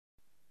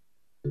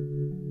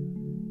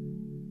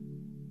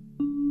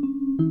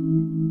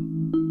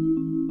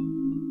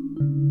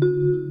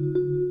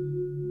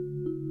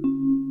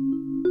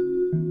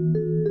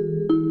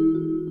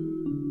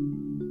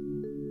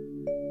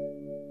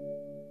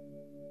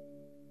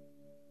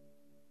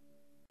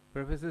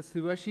Professor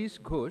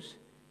Sivashish Ghosh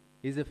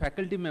is a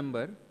faculty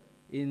member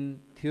in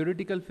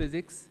theoretical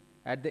physics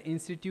at the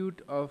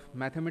Institute of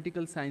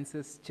Mathematical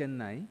Sciences,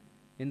 Chennai,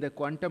 in the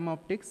Quantum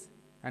Optics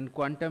and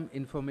Quantum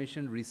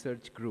Information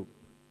Research Group.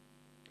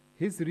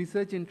 His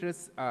research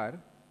interests are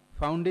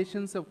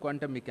foundations of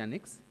quantum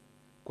mechanics,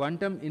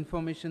 quantum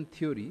information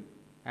theory,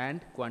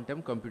 and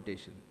quantum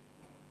computation.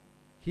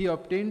 He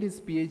obtained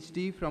his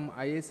PhD from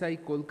ISI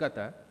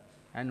Kolkata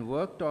and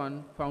worked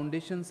on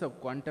foundations of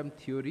quantum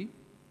theory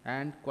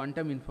and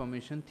quantum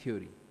information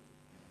theory.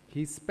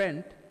 He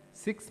spent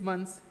 6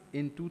 months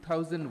in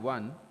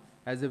 2001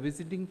 as a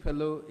visiting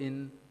fellow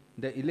in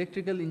the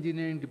Electrical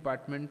Engineering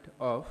Department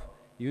of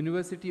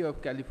University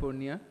of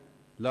California,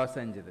 Los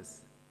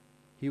Angeles.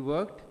 He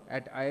worked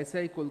at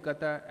ISI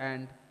Kolkata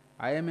and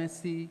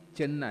IMSC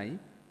Chennai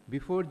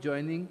before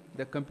joining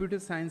the Computer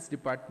Science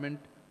Department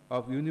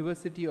of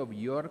University of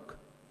York,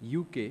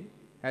 UK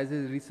as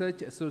a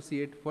research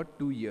associate for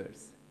 2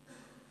 years.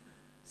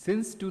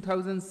 Since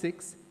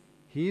 2006,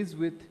 he is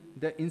with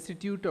the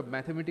Institute of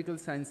Mathematical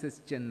Sciences,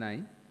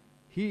 Chennai.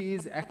 He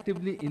is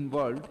actively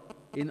involved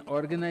in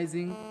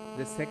organizing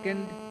the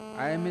second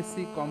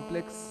IMSC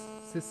Complex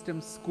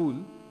Systems School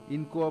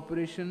in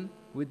cooperation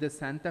with the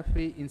Santa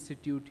Fe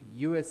Institute,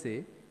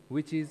 USA,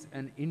 which is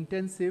an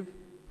intensive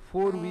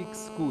 4-week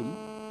school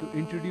to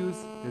introduce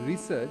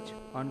research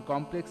on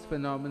complex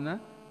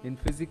phenomena in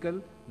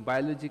physical,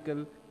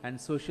 biological,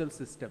 and social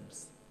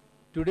systems.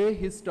 Today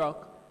his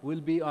talk will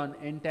be on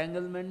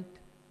entanglement,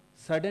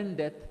 sudden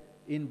death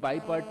in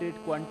bipartite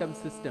quantum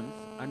systems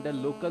under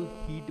local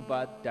heat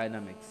bath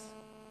dynamics.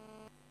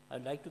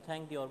 I'd like to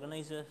thank the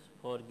organizers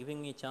for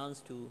giving me a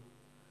chance to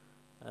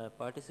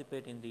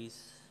participate in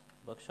this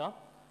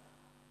workshop.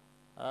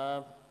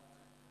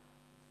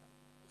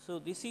 So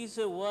this is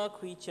a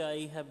work which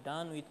I have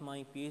done with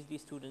my PhD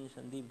student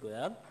Sandeep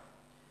Goyal.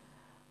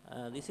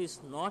 This is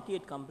not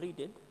yet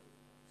completed,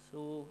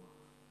 so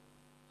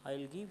I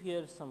will give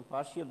here some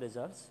partial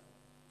results.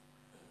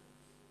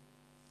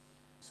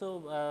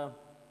 So,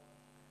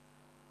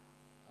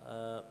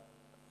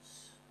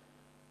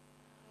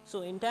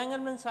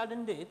 entanglement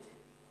sudden death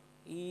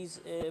is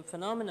a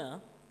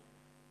phenomena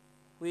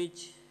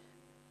which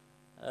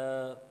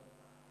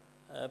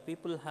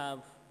people have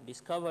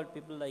discovered,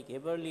 people like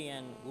Eberle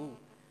and Wu.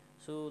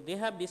 So, they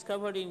have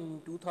discovered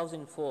in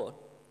 2004.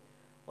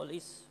 Well,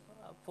 it's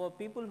for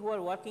people who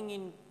are working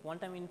in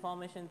quantum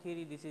information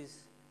theory, this is,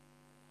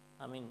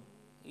 I mean,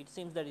 it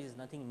seems that it is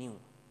nothing new.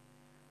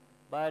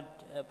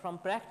 But from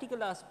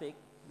practical aspect,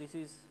 this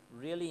is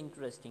really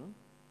interesting.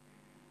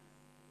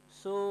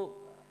 So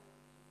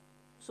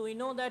we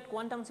know that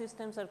quantum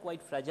systems are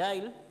quite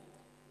fragile,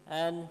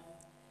 and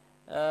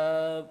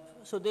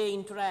so they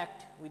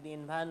interact with the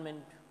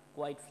environment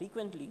quite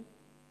frequently.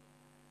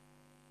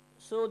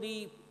 So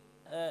the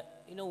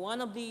one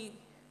of the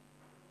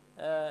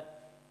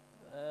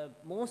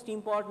most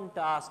important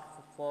task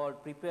for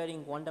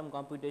preparing quantum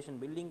computation,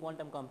 building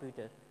quantum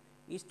computer,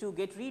 is to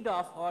get rid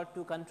of or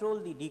to control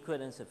the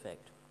decoherence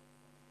effect.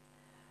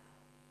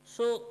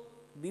 So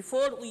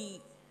before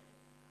we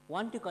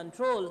want to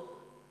control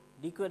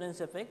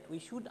decoherence effect, we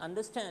should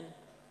understand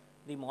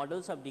the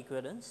models of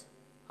decoherence,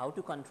 how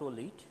to control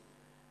it,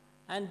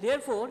 and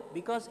therefore,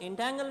 because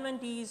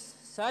entanglement is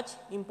such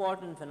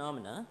important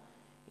phenomena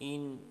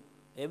in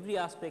every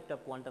aspect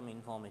of quantum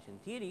information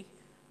theory,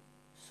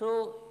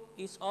 so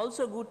it is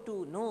also good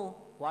to know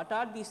what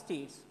are the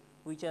states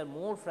which are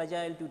more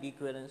fragile to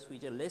decoherence,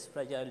 which are less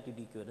fragile to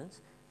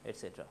decoherence,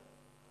 etc.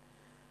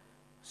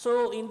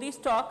 So in this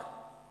talk,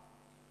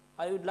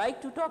 I would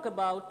like to talk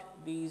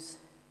about these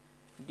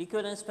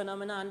decoherence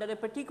phenomena under a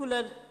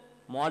particular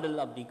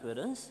model of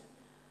decoherence,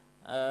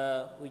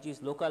 which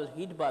is local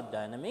heat bath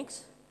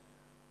dynamics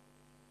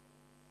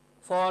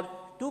for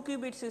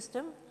 2-qubit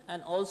system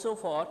and also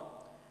for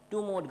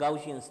 2-mode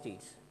Gaussian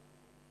states.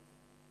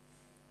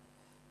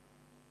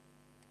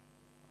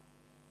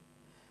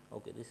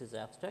 Okay, this is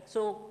abstract.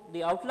 So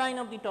the outline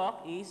of the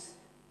talk is,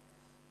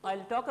 I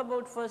will talk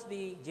about first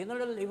the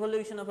general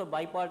evolution of a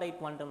bipartite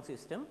quantum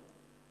system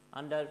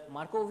under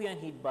Markovian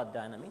heat bath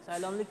dynamics. I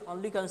will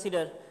only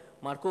consider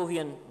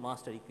Markovian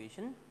master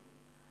equation,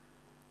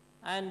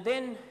 and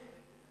then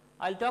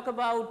I will talk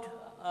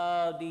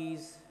about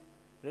these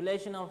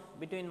relation of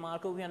between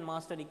Markovian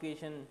master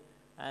equation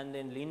and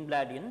then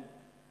Lindbladian,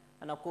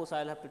 and of course,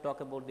 I will have to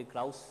talk about the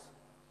Krauss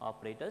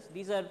operators.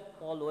 These are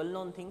all well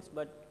known things,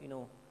 but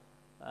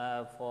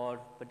for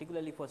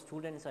particularly for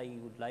students, I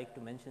would like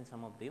to mention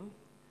some of them.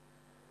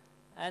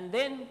 And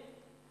then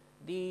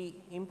the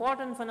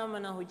important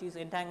phenomena, which is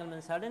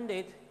entanglement sudden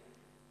death,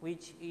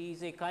 which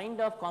is a kind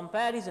of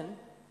comparison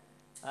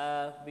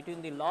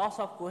between the loss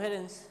of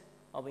coherence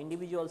of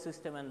individual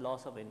system and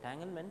loss of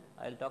entanglement.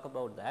 I will talk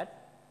about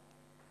that.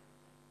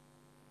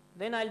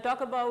 Then I will talk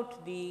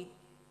about the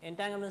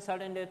entanglement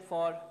sudden death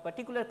for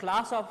particular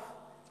class of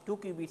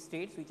 2-qubit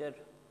states, which are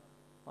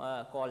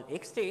called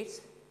X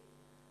states.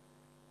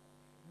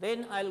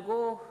 Then I will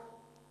go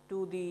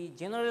to the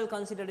general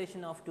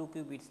consideration of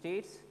 2-qubit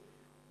states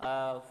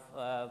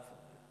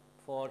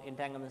for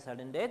entanglement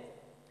sudden death,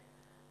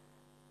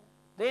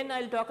 Then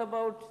I will talk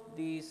about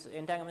these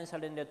entanglement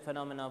sudden death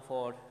phenomena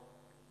for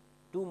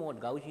 2 mode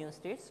Gaussian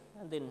states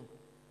and then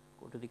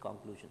go to the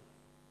conclusion.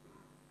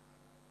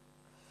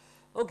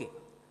 Okay.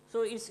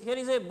 So, here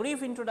is a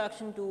brief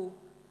introduction to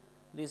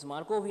this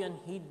Markovian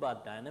heat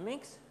bath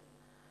dynamics.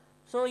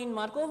 So, in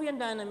Markovian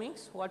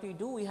dynamics what we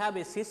do, we have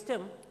a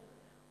system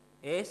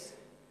S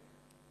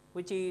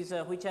which is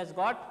which has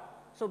got.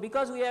 So,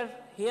 because we are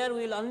here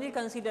we will only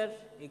consider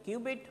a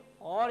qubit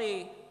or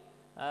a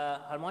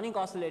harmonic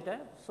oscillator.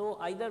 So,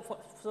 either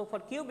for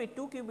qubit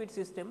 2 qubit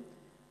system,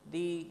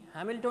 the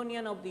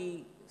Hamiltonian of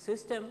the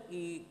system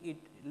it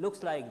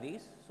looks like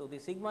this. So, the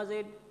sigma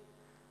z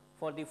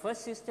for the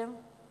first system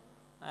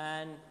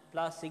and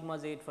plus sigma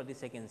z for the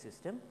second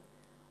system,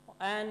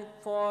 and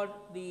for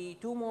the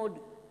 2 mode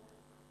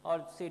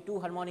or say 2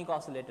 harmonic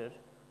oscillator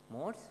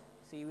modes.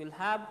 So, you will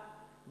have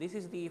this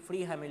is the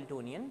free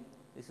Hamiltonian,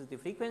 this is the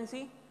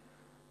frequency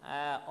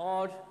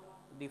or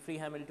the free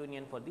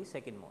Hamiltonian for the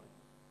second mode.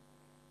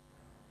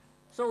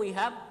 So, we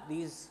have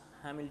these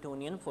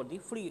Hamiltonian for the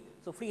free.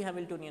 So, free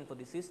Hamiltonian for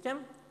the system.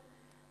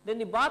 Then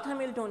the bath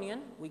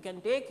Hamiltonian, we can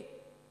take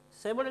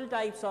several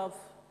types of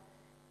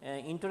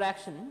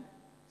interaction,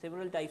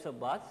 several types of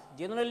baths.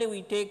 Generally,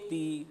 we take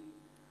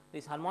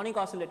this harmonic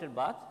oscillator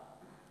bath.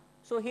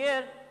 So,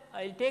 here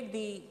I will take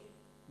the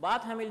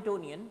bath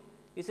Hamiltonian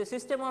is a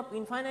system of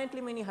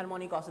infinitely many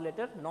harmonic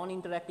oscillator,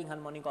 non-interacting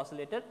harmonic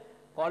oscillator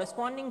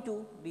corresponding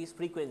to these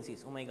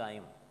frequencies omega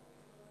m.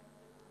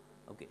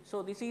 Okay.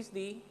 So, this is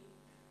the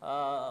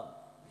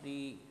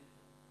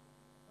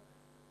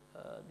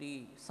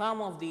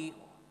sum of the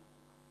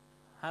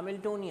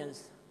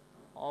Hamiltonians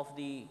of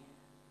the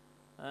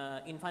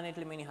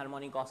infinitely many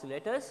harmonic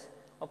oscillators.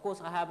 Of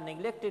course, I have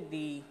neglected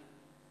the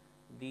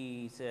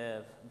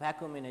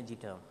vacuum energy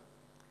term.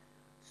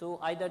 So,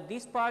 either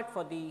this part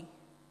for the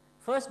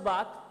first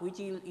bath which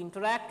will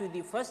interact with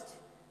the first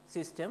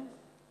system,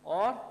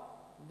 or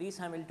this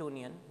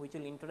Hamiltonian which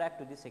will interact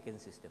with the second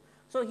system.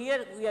 So,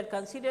 here we are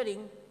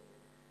considering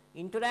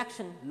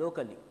interaction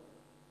locally,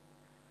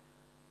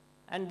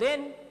 and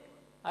then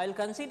I will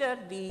consider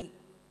the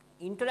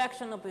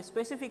interaction of a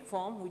specific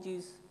form which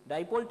is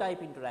dipole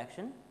type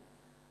interaction.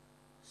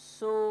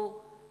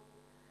 So,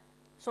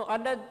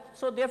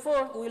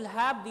 therefore, we will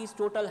have this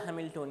total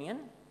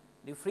Hamiltonian,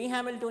 the free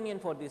Hamiltonian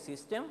for this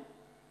system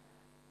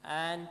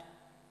and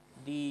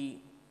the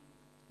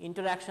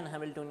interaction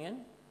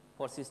Hamiltonian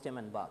for system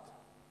and bath.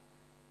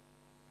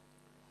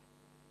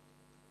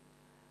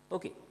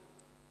 Okay.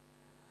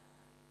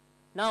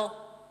 Now,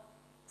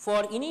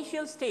 for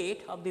initial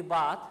state of the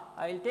bath,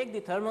 I will take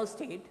the thermal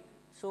state.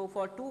 So,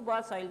 for 2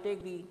 baths I will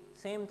take the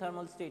same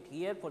thermal state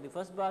here for the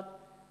first bath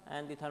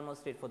and the thermal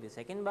state for the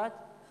second bath.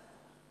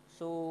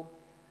 So,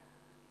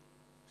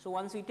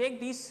 once we take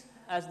this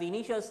as the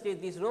initial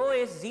state, this rho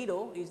s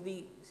 0 is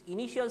the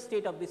initial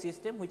state of the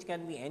system which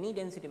can be any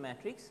density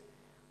matrix,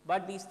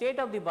 but the state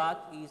of the bath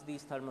is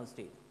this thermal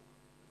state.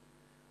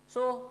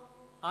 So,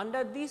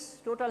 under this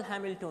total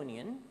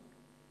Hamiltonian,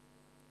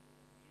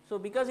 so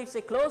because it is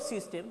a closed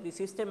system, the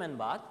system and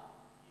bath,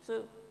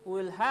 so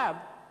we will have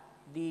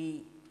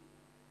the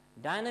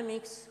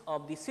dynamics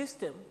of the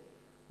system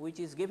which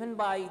is given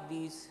by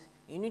this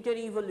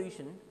unitary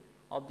evolution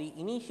of the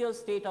initial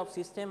state of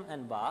system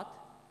and bath,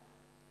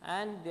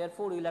 and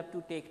therefore, we will have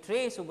to take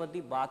trace over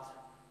the bath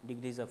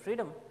degrees of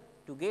freedom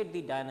to get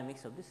the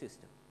dynamics of the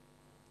system.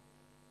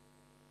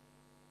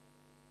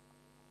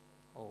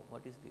 Oh,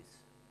 what is this?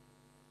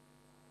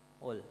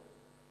 Well,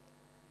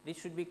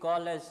 this should be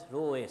called as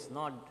rho s,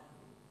 not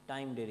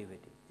time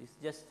derivative. This is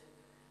just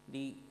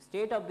the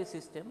state of the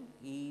system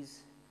is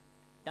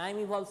time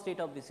evolved state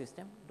of the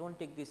system, do not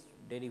take this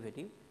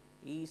derivative,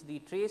 is the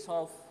trace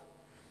of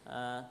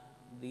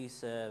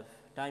this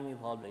time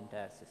evolved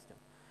entire system.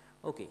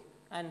 Okay.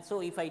 And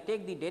so, if I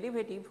take the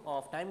derivative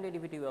of time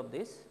derivative of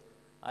this,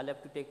 I will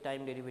have to take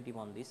time derivative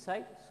on this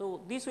side.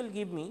 So, this will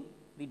give me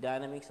the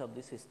dynamics of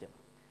the system.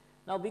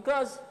 Now,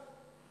 because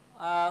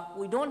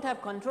we do not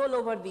have control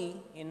over the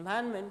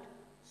environment,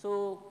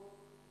 so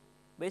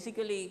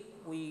basically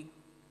we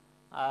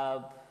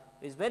it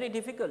is very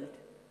difficult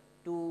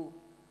to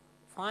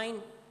find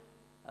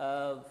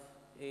a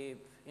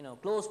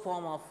closed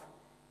form of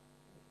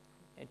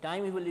a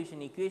time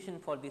evolution equation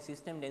for the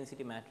system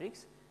density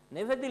matrix.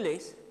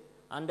 Nevertheless,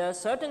 under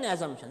certain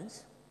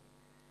assumptions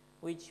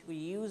which we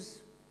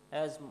use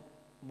as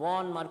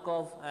Born,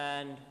 Markov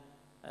and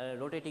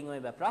rotating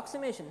wave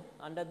approximation,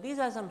 under these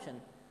assumption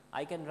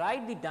I can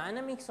write the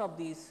dynamics of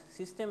this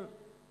system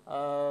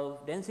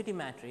density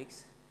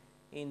matrix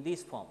in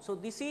this form. So,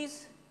 this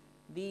is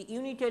the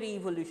unitary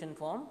evolution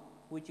form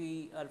which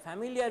we are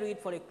familiar with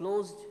for a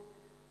closed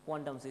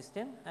quantum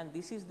system, and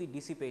this is the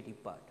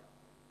dissipative part.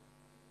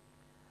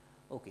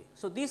 Okay.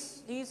 So,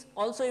 this is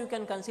also you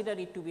can consider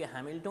it to be a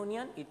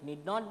Hamiltonian, it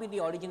need not be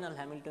the original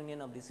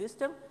Hamiltonian of the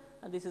system,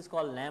 and this is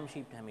called Lamb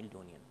shift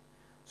Hamiltonian.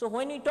 So,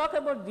 when we talk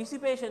about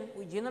dissipation,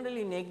 we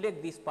generally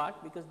neglect this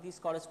part because this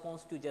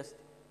corresponds to just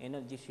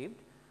energy shift.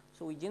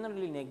 So, we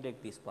generally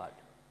neglect this part.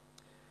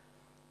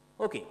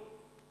 Okay.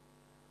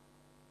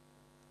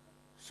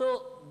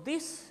 So,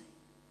 this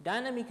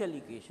dynamical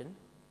equation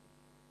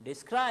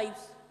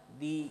describes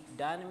the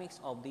dynamics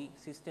of the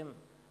system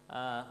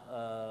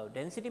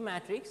density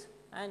matrix,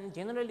 and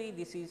generally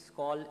this is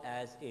called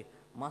as a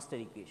master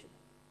equation.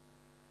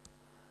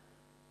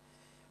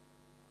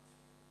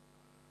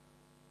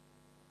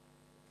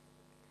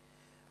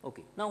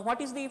 Okay. Now,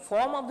 what is the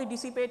form of the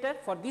dissipator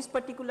for this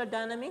particular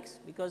dynamics?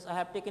 Because I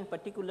have taken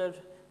particular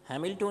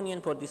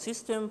Hamiltonian for the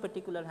system,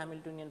 particular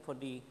Hamiltonian for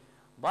the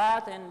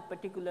bath, and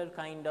particular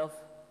kind of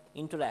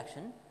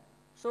interaction.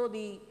 So,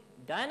 the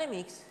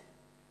dynamics,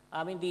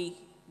 I mean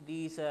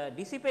these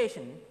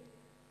dissipation,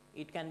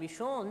 it can be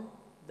shown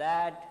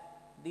that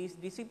this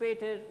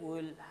dissipator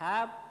will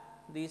have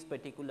this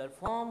particular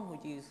form,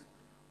 which is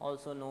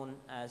also known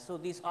as, so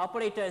these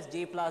operators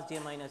j plus, j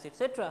minus,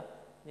 etc.,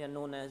 they are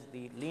known as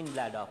the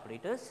Lindblad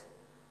operators.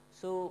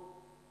 So,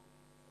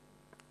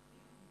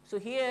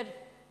 here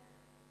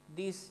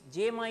this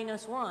j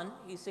minus 1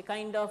 is a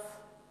kind of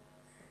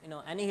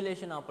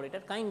annihilation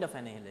operator,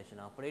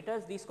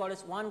 operators. This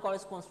one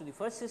corresponds to the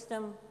first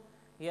system,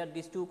 here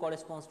this 2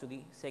 corresponds to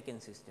the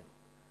second system,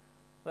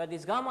 where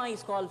this gamma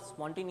is called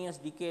spontaneous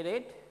decay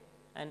rate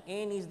and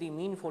n is the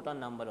mean photon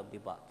number of the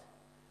bath,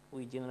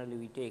 we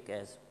generally take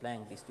as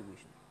Planck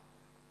distribution.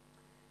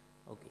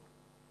 Okay.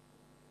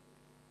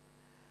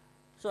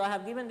 So, I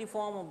have given the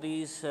form of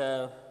these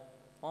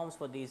forms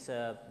for these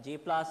j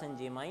plus and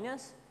j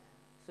minus.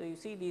 So, you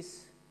see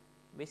this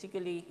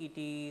basically it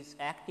is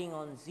acting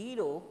on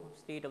 0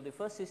 state of the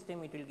first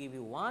system, it will give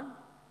you 1,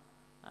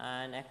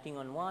 and acting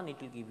on 1 it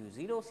will give you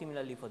 0,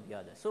 similarly for the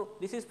other. So,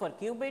 this is for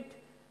qubit,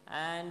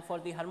 and for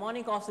the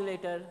harmonic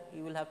oscillator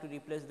you will have to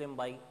replace them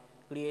by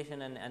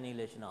creation and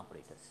annihilation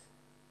operators.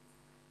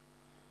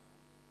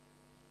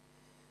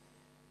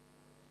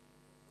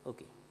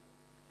 Okay.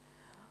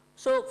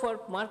 So, for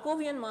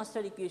Markovian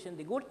master equation,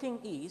 the good thing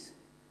is,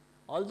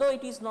 although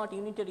it is not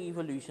unitary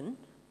evolution,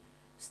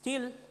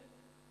 still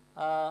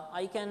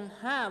I can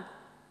have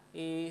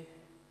a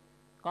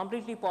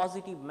completely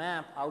positive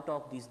map out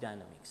of these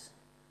dynamics.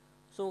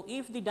 So,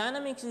 if the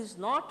dynamics is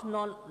not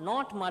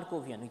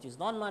Markovian, which is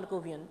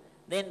non-Markovian,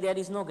 then there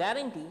is no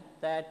guarantee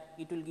that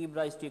it will give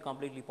rise to a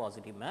completely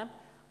positive map,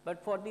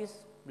 but for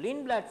this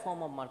Lindblad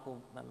form of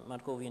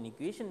Markovian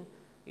equation,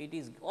 it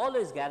is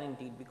always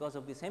guaranteed because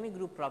of the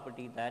semi-group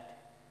property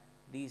that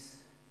these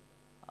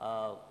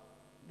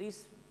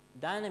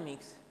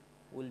dynamics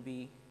will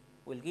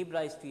give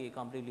rise to a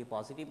completely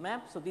positive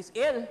map. So, this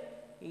L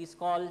is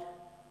called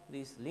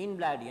this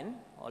Lindbladian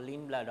or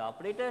Lindblad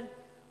operator.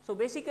 So,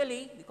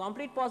 basically the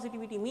complete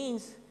positivity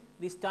means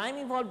this time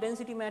evolved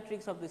density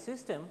matrix of the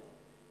system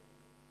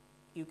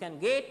you can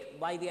get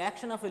by the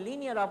action of a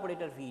linear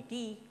operator V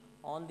t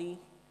on the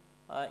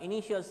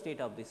initial state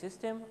of the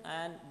system,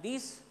 and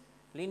this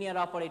linear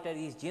operator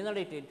is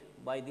generated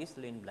by this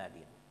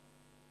Lindbladian.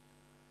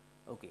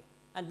 Okay.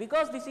 And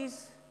because this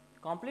is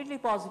completely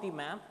positive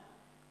map,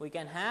 we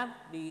can have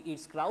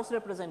its Krauss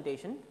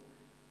representation.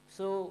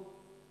 So,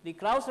 the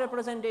Krauss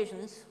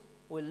representations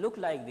will look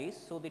like this.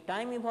 So, the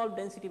time evolved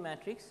density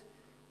matrix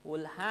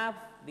will have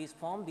this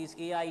form, these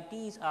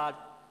AITs are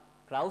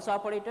Krauss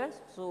operators.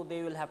 So,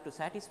 they will have to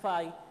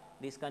satisfy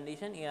this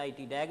condition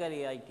AIT dagger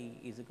AIT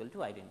is equal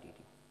to identity.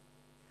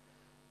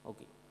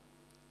 Okay.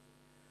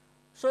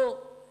 So,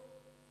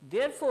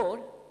 therefore,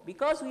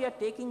 because we are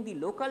taking the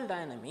local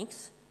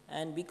dynamics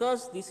and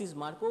because this is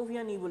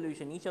Markovian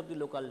evolution each of the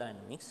local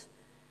dynamics,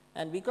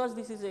 and because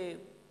this is a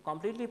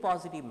completely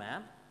positive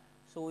map,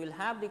 so we will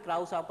have the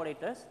Krauss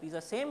operators. These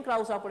are same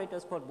Krauss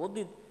operators for both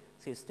the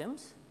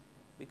systems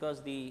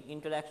because the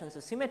interactions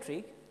are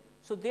symmetric.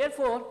 So,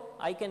 therefore,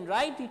 I can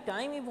write the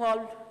time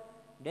evolved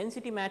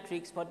density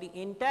matrix for the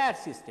entire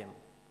system,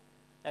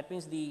 that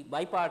means the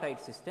bipartite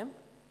system,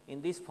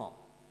 in this form.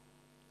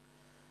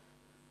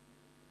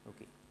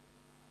 Okay.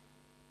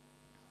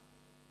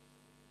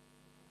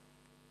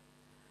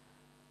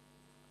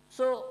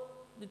 So,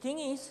 the thing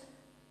is,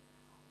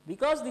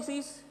 because this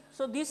is,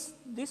 so this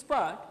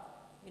part,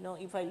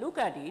 if I look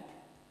at it,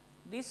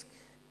 this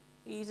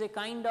is a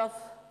kind of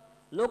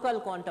local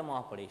quantum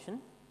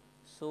operation.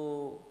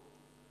 So,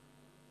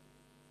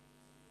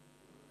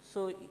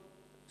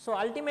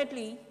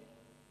 ultimately,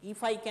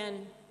 if I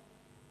can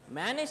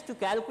manage to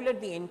calculate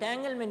the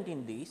entanglement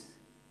in this,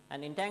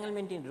 and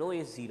entanglement in rho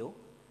is 0,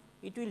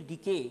 it will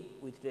decay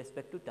with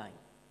respect to time,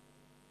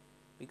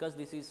 because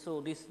this is,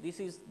 so this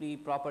is the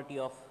property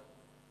of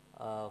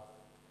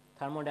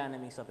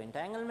thermodynamics of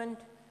entanglement.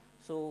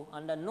 So,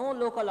 under no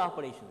local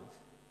operations,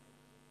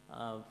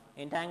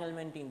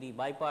 entanglement in the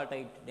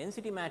bipartite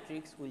density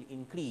matrix will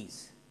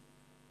increase.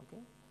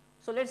 Okay.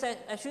 So, let us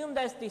assume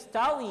that this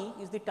tau e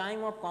is the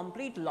time of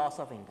complete loss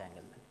of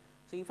entanglement.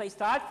 So, if I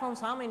start from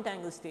some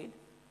entangled state,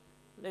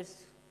 let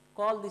us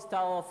call this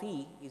tau of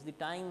e is the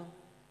time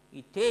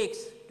it takes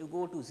to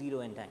go to 0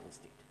 entangled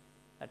state,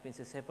 that means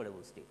a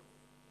separable state.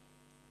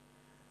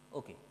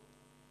 Okay.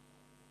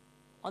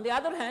 On the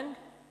other hand,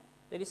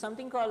 there is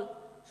something called,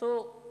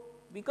 so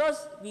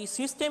because the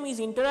system is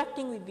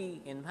interacting with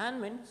the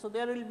environment, so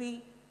there will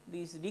be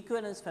these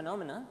recurrence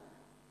phenomena.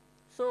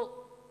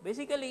 So,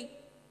 basically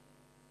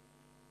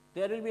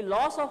there will be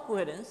loss of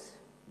coherence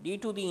due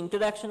to the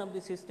interaction of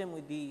the system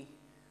with the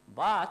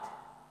bath.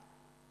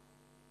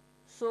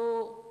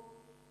 So,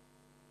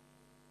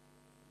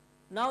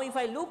 now if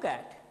I look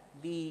at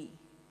the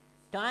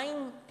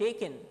time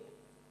taken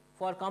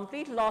for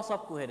complete loss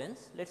of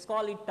coherence, let us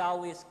call it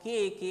tau is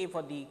k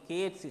for the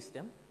kth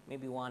system,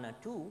 maybe 1 or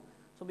 2.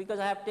 So, because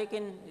I have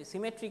taken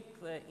symmetric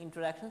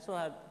interaction,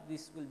 so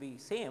this will be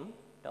same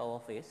tau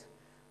of s.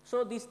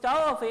 So, this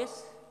tau of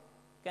s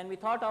can be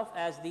thought of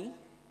as the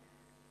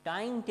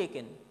time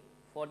taken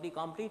for the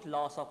complete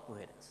loss of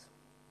coherence.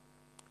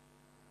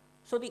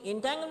 So, the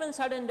entanglement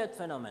sudden death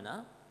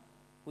phenomena,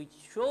 which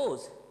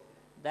shows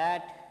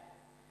that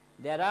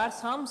there are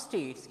some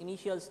states,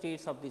 initial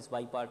states of this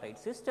bipartite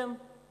system,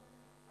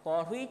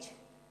 for which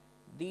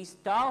this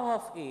tau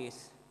of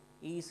s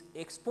is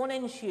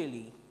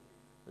exponentially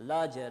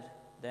larger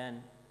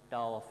than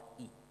tau of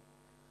E.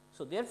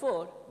 So,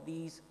 therefore,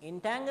 these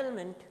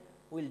entanglement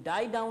will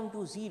die down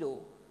to 0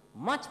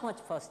 much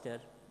faster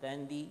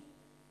than the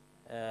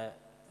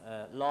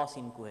loss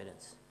in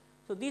coherence.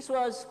 So, this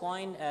was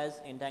coined as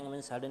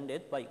entanglement sudden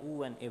death by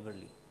Wu and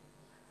Everly,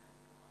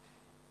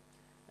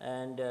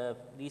 and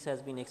this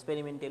has been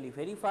experimentally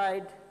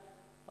verified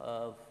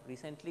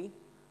recently.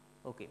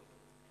 Okay.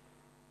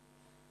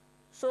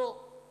 So,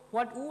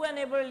 what Wu and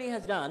Everly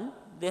has done,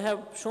 they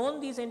have shown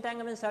these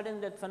entanglement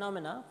sudden death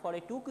phenomena for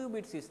a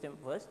 2-qubit system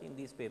first in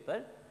this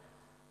paper,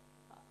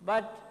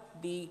 but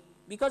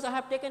because I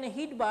have taken a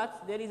heat bath,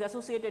 there is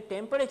associated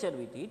temperature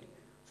with it.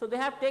 So, they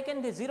have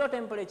taken the 0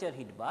 temperature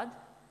heat bath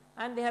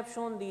and they have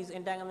shown these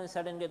entanglement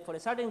sudden death for a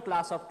certain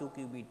class of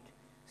 2-qubit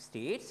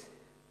states,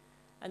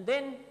 and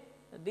then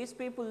these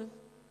people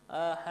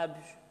have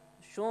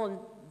shown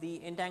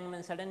the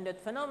entanglement sudden death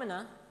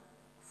phenomena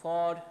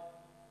for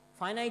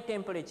finite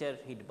temperature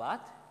heat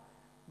bath,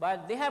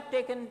 but they have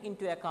taken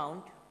into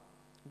account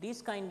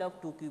these kind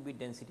of 2-qubit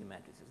density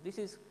matrices. This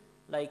is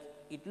like,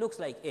 it looks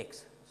like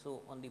X.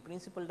 So, on the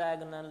principal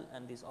diagonal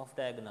and this off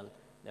diagonal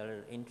there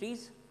are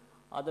entries,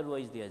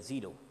 otherwise they are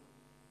 0.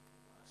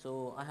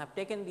 So, I have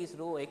taken this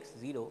rho x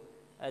 0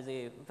 as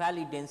a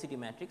valid density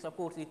matrix. Of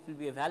course, it will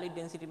be a valid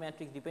density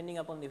matrix depending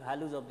upon the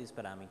values of these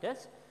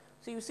parameters.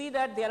 So, you see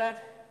that there are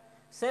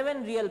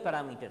 7 real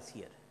parameters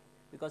here,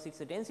 because it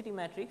is a density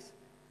matrix,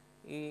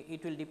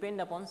 it will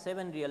depend upon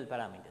 7 real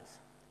parameters.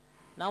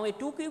 Now, a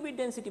 2-qubit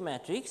density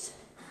matrix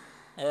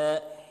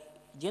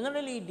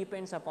generally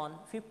depends upon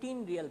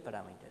 15 real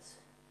parameters.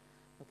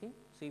 Okay.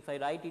 So, if I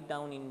write it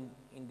down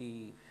in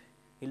the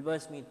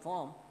Hilbert-Smith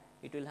form,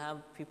 it will have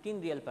 15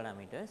 real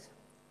parameters.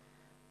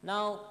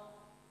 Now,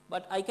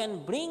 but I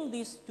can bring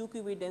this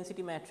 2-qubit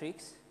density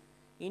matrix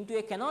into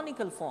a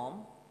canonical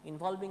form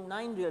involving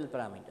 9 real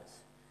parameters,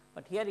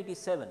 but here it is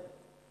 7.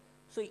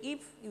 So, if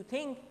you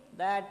think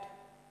that,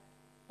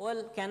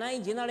 well, can I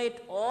generate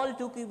all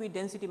 2-qubit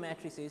density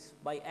matrices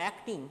by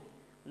acting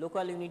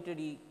local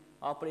unitary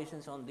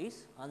operations on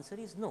this? Answer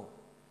is no,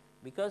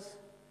 because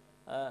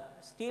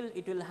still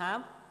it will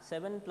have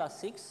 7 plus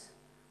 6,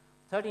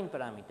 13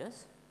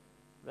 parameters,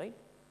 right.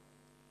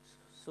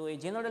 So, a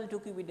general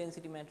 2-qubit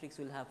density matrix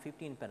will have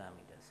 15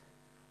 parameters.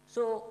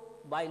 So,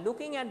 by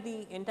looking at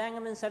the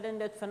entanglement sudden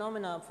death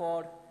phenomena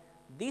for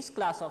this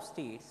class of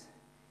states,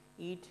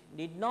 it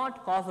did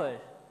not cover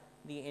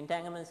the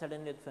entanglement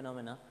sudden death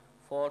phenomena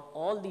for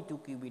all the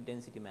 2-qubit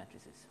density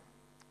matrices.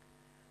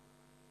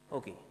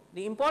 Okay.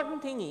 The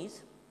important thing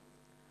is,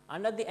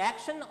 under the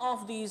action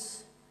of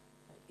these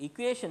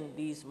equation,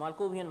 these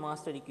Markovian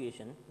master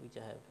equation, which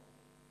I have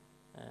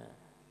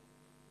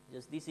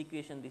just this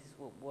equation, this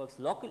works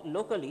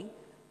locally.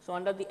 So,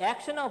 under the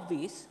action of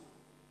this,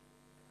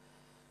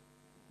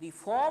 the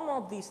form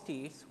of these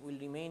states will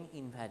remain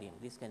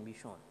invariant. This can be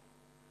shown.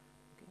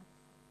 Okay.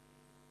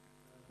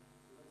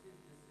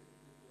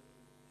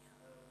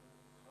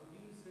 How do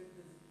you set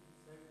these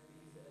as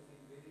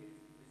invariant? Basically,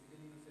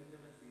 you set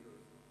them as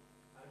zeros.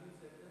 How do you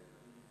set them?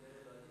 Is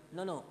there a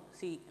logic? No.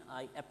 See,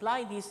 I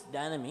apply these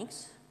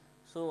dynamics.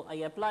 So,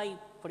 I apply,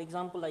 for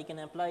example, I can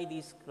apply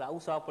these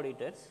Krauss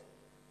operators.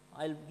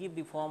 I will give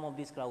the form of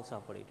these Krauss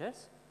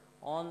operators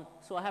on.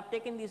 So, I have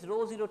taken this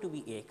rho 0 to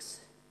be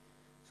x.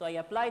 So, I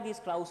apply these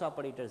Krauss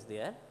operators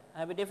there. I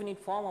have a definite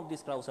form of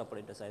these Krauss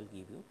operators I will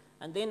give you,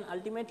 and then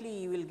ultimately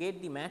you will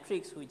get the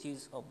matrix which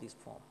is of this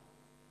form.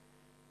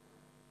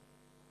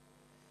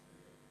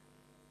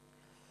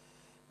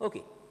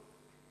 Okay.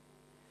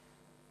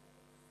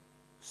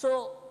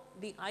 So,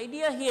 the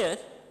idea here,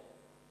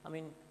 I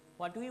mean,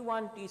 what we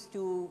want is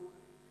to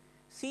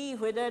see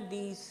whether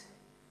these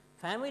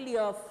family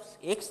of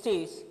X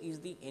states is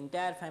the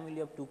entire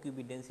family of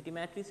 2-qubit density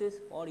matrices,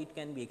 or it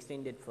can be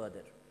extended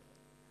further.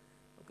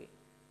 Okay.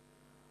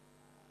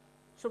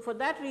 So, for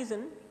that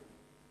reason,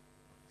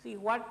 see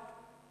what,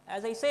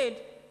 as I said,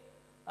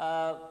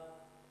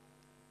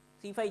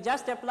 see if I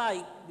just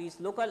apply these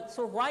local.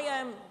 So, why I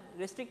am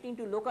restricting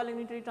to local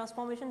unitary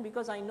transformation?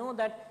 Because I know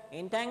that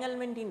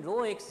entanglement in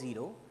rho x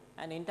 0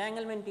 and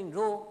entanglement in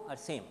rho are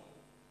same.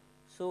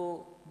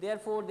 So,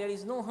 therefore, there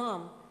is no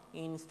harm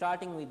in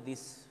starting with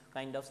this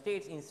kind of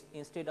states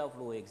instead of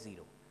rho x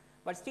 0.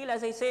 But still,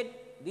 as I said,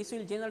 this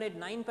will generate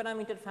 9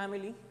 parameter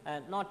family,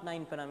 not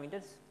 9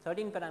 parameters,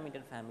 13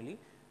 parameter family,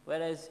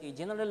 whereas a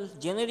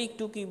generic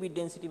 2 qubit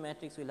density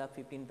matrix will have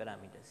 15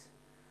 parameters.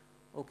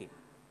 Okay.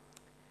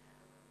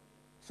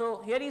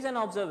 So, here is an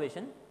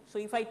observation. So,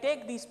 if I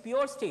take this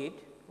pure state,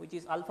 which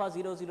is alpha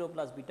 0 0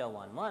 plus beta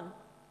 1 1,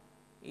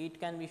 it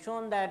can be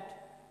shown that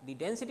the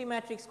density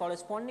matrix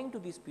corresponding to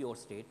this pure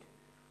state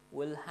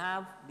will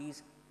have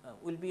these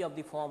will be of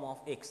the form of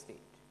X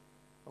state.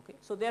 Okay.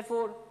 So,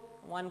 therefore,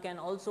 one can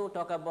also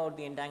talk about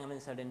the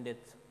entanglement sudden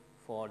death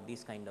for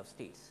these kind of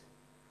states.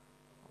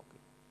 Okay.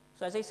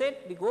 So, as I said,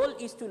 the goal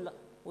is to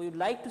we would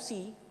like to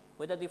see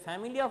whether the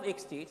family of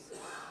X states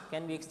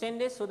can be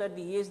extended so that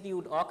the ESD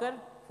would occur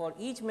for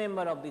each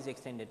member of this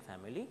extended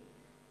family.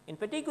 In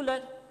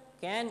particular,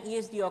 can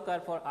ESD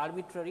occur for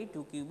arbitrary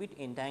 2 qubit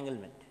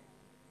entanglement?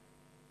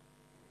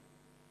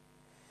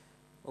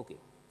 Okay.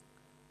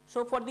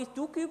 So, for this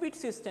 2 qubit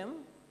system,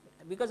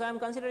 because I am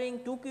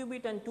considering 2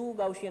 qubit and 2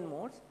 Gaussian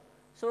modes,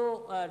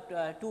 so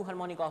 2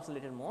 harmonic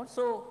oscillator modes.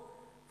 So,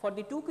 for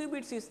the 2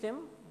 qubit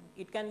system,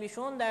 it can be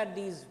shown that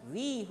these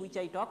V which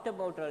I talked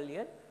about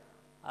earlier,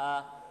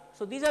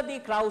 so these are the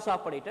Krauss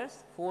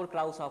operators, 4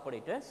 Krauss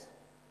operators.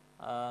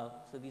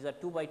 So, these are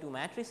 2 by 2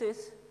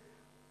 matrices.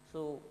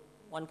 So,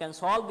 one can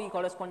solve the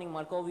corresponding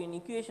Markovian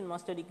equation,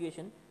 Mustard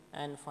equation,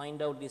 and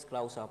find out these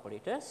Krauss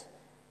operators,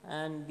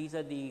 and these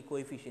are the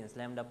coefficients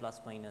lambda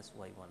plus minus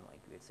y 1 y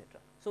 2 etc.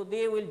 So,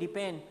 they will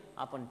depend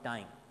upon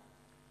time.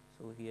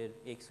 So, here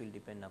x will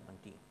depend upon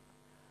t.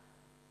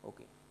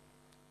 Okay.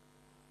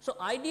 So,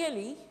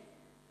 ideally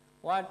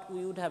what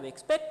we would have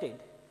expected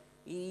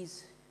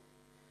is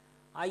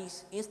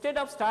instead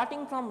of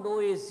starting from rho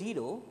is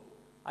 0,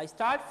 I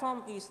start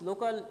from its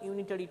local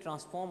unitary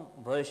transform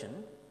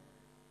version.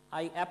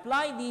 I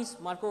apply this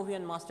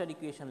Markovian Mustard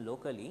equation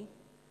locally.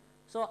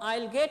 So, I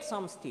will get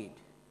some state.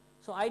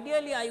 So,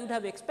 ideally I would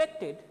have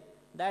expected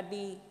that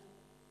the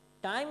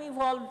time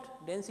evolved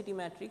density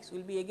matrix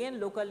will be again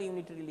locally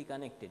unitarily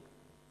connected,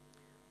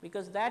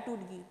 because that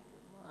would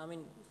give,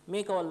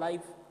 make our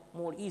life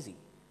more easy,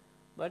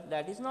 but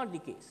that is not the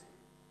case.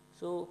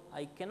 So,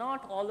 I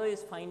cannot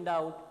always find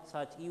out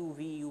such u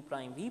v u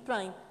prime v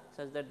prime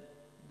such that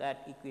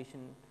that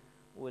equation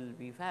will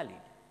be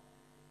valid.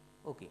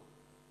 Okay.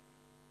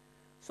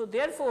 So,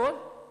 therefore,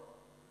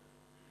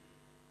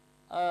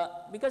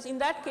 because in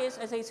that case,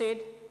 as I said,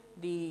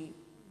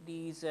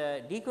 these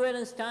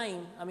decoherence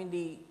time,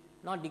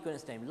 not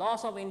decoherence time,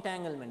 loss of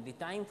entanglement, the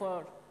time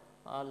for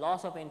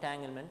loss of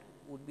entanglement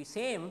would be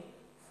same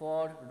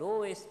for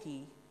rho s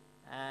t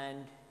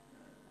and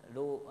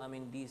rho,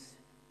 this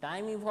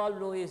time evolved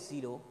rho s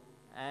 0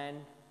 and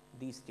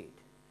the state.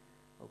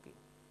 Okay.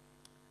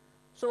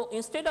 So,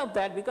 instead of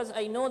that, because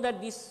I know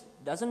that this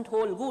does not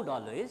hold good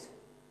always.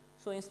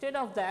 So, instead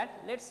of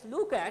that, let us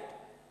look at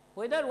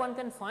whether one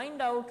can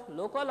find out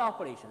local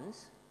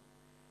operations,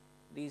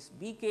 these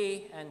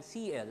bk and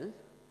cl,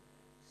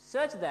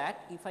 such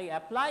that if I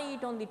apply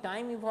it on the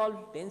time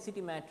evolved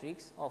density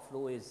matrix of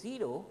rho is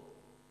 0.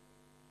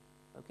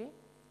 Okay.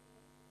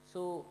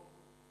 So,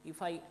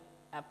 if I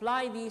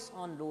apply this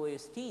on rho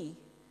is t,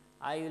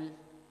 I will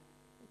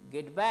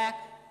get back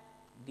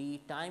the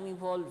time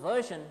evolved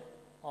version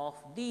of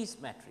these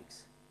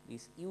matrix,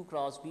 this u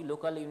cross b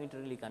locally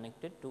unitarily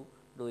connected to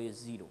rho is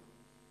 0.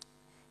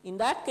 In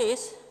that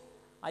case,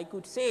 I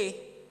could say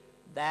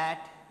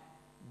that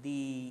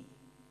the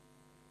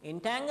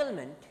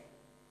entanglement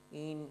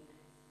in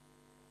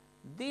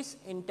this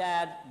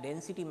entire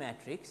density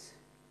matrix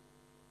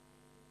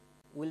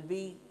will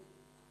be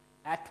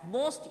at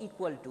most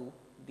equal to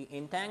the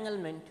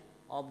entanglement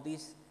of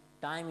this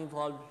time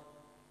evolved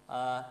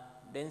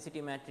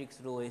density matrix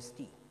rho s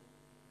t.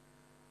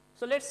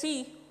 So, let us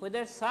see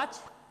whether such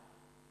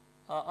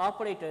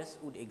operators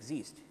would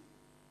exist.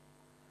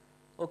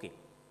 Okay.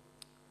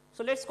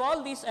 So, let us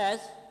call this as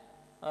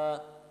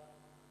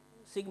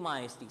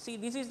sigma s t. See,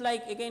 this is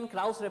like again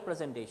Krauss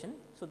representation.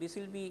 So, this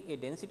will be a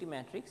density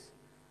matrix.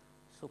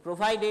 So,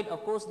 provided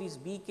of course, these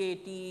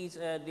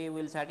BKTs they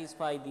will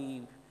satisfy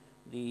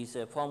these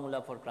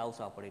formula for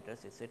Krauss operators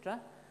etc.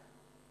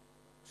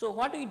 So,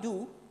 what we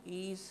do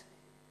is,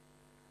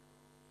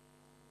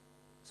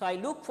 so I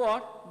look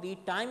for the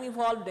time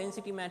evolved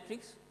density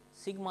matrix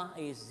sigma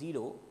is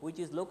 0, which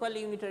is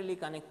locally unitarily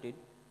connected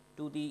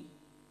to the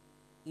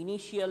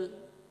initial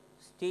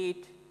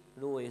state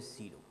rho is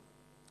 0.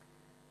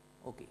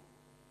 Okay.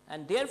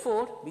 And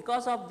therefore,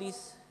 because of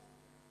this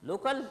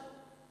local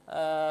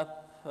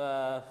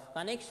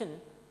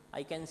connection,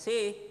 I can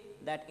say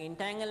that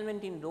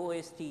entanglement in rho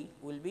s t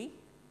will be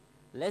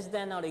less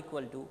than or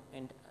equal to,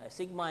 and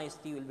sigma s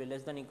t will be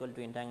less than or equal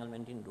to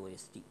entanglement in rho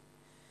s t.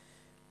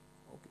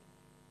 Okay.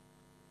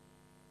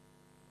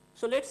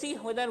 So, let us see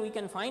whether we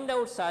can find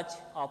out such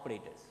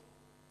operators.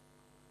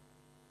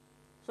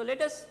 So,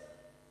 let us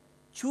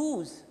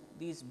choose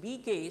these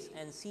bk's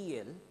and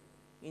cl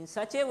in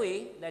such a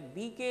way that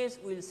bk's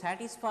will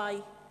satisfy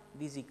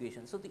these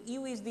equations. So, the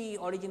u is the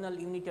original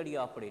unitary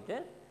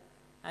operator,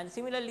 and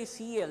similarly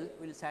cl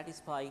will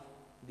satisfy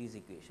this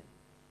equation,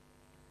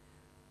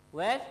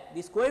 where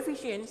these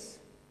coefficients,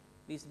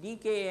 this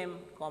dkm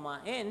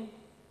comma n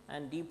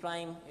and d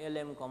prime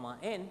lm comma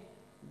n,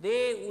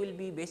 they will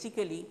be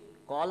basically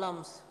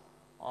columns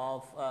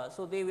of,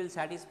 so they will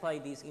satisfy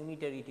this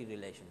unitarity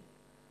relation.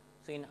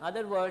 So, in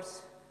other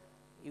words,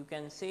 you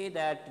can say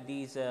that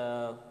these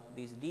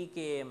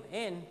dkm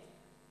n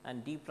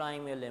and d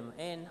prime lm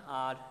n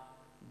are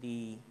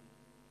the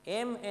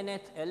m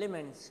nth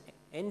elements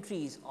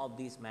entries of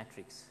this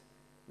matrix.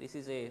 This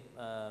is a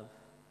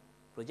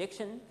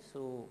projection.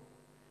 So,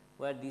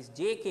 where this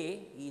j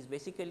k is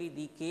basically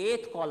the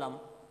kth column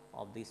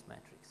of this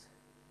matrix.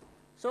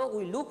 So,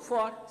 we look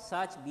for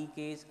such b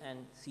k's and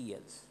c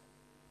l's.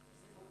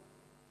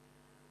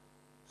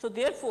 So,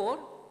 therefore,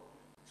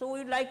 so we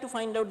would like to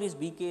find out these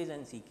b k's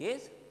and c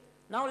k's.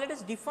 Now, let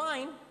us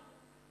define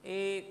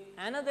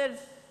another,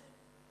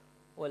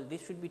 well,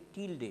 this should be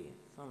tilde,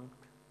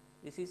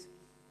 this is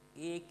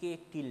a k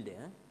tilde,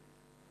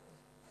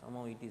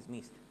 somehow it is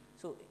missed.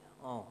 So,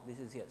 this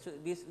is here. So,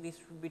 this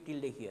should be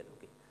tilde here.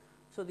 Okay.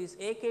 So, this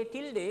a k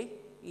tilde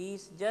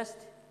is just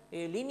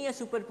a linear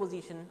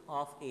superposition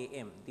of a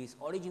m, these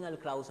original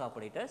Krauss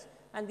operators,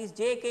 and these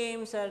j k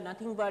m's are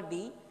nothing but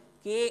the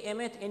k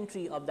mth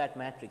entry of that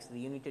matrix, the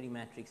unitary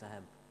matrix I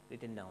have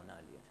written down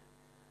earlier.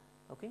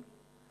 Okay.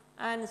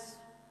 And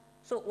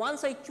so,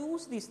 once I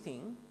choose this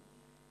thing,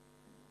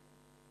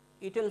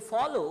 it will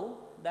follow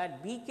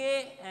that b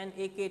k and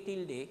a k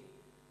tilde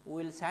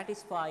will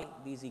satisfy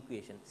these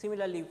equations,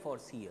 similarly for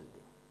c l.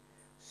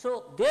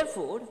 So,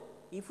 therefore,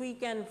 if we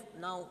can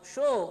now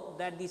show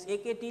that these a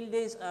k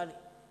tildes are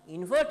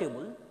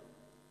invertible,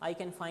 I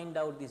can find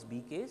out these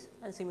b k's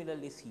and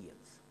similarly c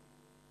l's.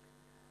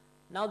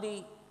 Now,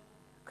 the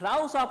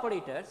Krauss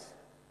operators,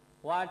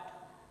 what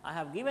I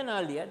have given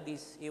earlier,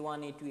 this a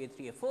 1, a 2, a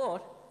 3, a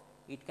 4,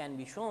 it can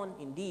be shown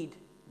indeed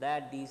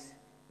that these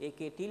a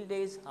k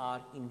tildes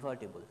are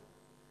invertible,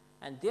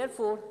 and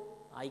therefore,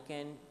 I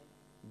can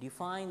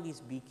define these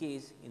b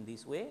k's in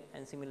this way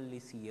and similarly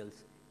c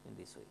l's in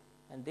this way,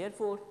 and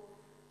therefore,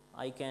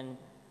 I can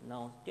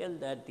now tell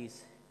that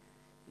this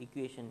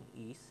equation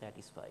is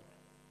satisfied.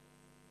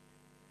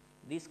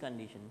 This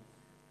condition,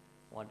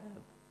 what I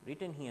have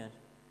written here,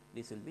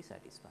 this will be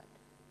satisfied.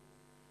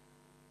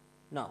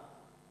 Now,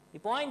 the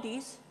point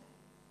is,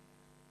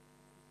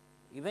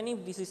 even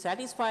if this is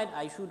satisfied,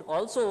 I should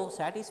also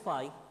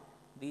satisfy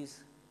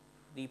these,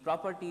 the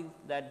property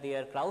that they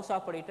are Krauss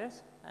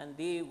operators, and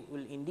they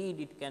will indeed,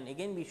 it can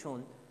again be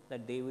shown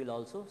that they will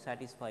also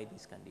satisfy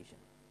this condition.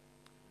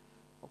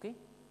 Okay.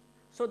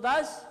 So,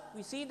 thus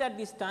we see that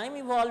this time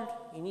evolved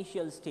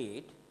initial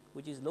state,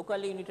 which is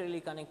locally unitarily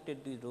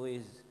connected to rho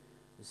is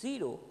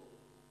 0,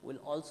 will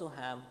also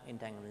have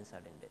entanglement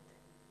sudden death.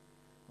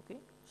 Okay.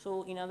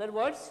 So, in other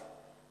words,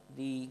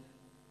 the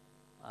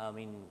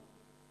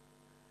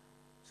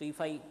so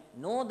if I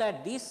know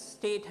that this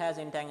state has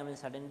entanglement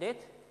sudden death,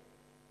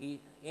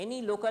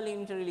 any locally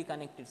unitarily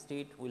connected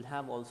state will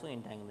have also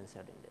entanglement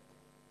sudden death.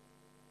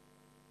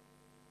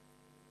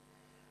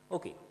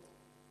 Okay.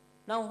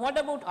 Now, what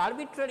about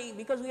arbitrary,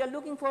 because we are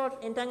looking for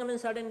entanglement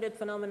sudden death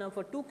phenomena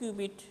for 2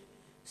 qubit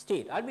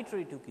state,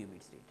 arbitrary 2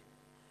 qubit state.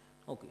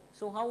 Okay.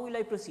 So, how will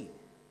I proceed?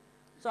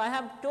 So, I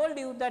have told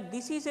you that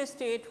this is a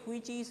state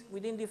which is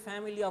within the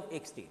family of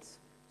X states.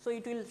 So,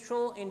 it will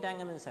show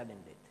entanglement sudden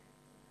death.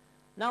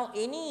 Now,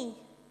 any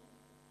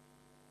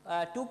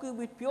 2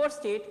 qubit pure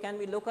state can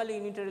be locally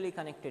unitarily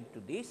connected to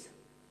this.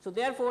 So,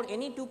 therefore,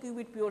 any 2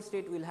 qubit pure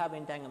state will have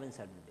entanglement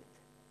sudden death.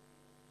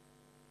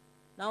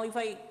 Now, if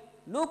I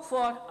look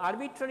for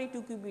arbitrary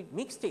 2 qubit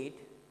mixed state,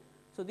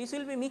 so this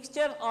will be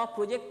mixture of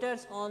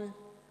projectors on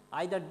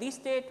either this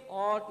state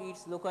or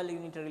its locally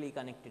unitarily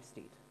connected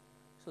state.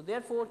 So,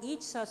 therefore,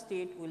 each such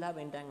state will have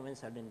entanglement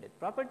sudden death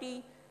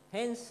property,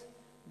 hence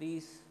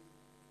these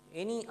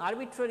any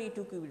arbitrary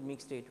 2 qubit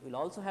mixed state will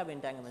also have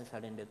entanglement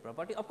sudden death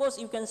property. Of course,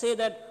 you can say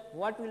that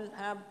what will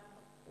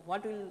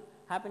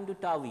happen to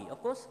tau e.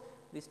 Of course,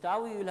 this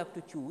tau e will have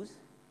to choose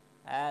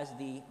as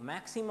the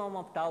maximum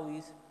of tau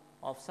e's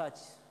of such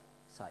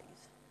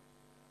size.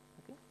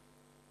 Okay.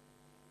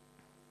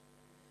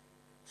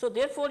 So,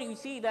 therefore, you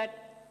see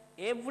that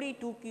every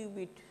 2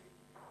 qubit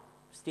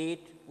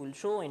state will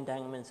show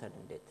entanglement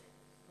sudden death.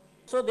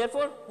 So,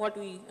 therefore, what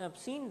we have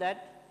seen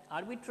that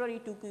arbitrary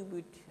 2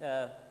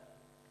 qubit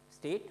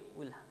state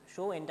will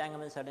show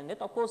entanglement sudden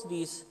death. Of course,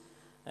 this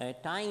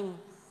time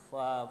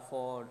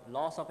for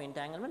loss of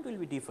entanglement will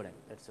be different,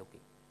 that is okay.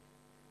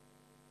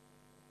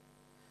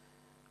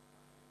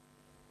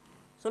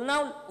 So,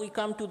 now we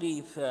come to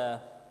the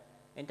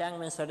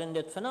entanglement sudden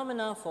death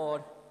phenomena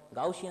for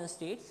Gaussian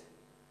states.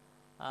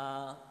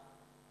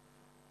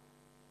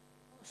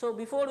 So,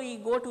 before we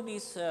go to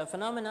this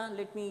phenomena,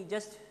 let me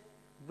just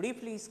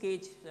briefly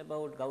sketch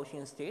about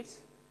Gaussian states.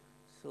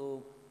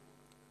 So,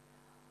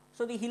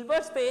 the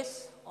Hilbert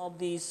space of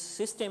this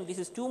system, this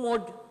is 2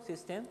 mode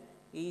system,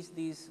 is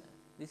this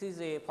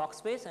is a Fock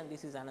space and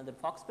this is another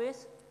Fock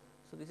space.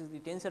 So, this is the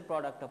tensor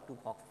product of 2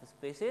 Fock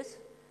spaces.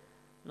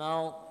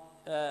 Now,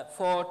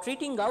 for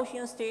treating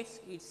Gaussian states,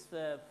 it is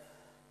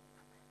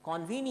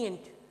convenient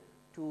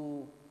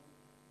to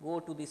go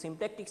to the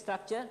symplectic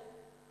structure.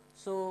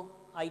 So,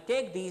 I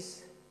take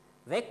this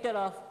vector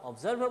of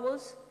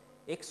observables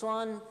x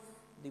 1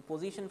 the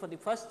position for the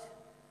first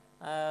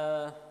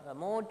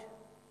mode,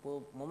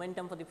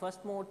 momentum for the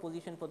first mode,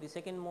 position for the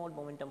second mode,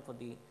 momentum for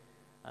the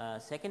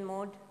second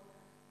mode,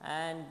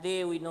 and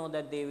they we know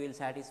that they will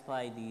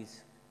satisfy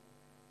these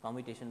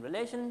commutation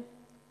relation.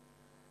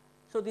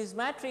 So, this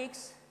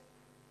matrix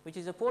which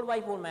is a 4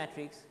 by 4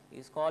 matrix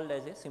is called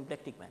as a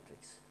symplectic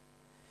matrix.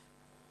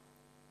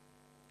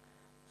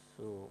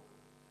 So,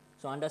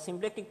 under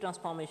symplectic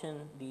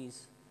transformation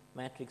these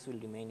matrix will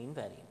remain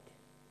invariant.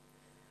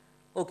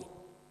 Okay.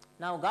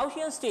 Now,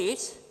 Gaussian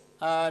states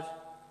are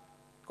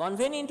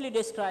conveniently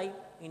described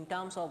in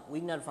terms of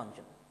Wigner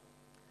function.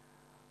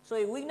 So,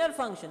 a Wigner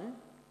function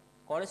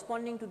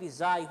corresponding to the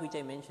xi which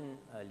I mentioned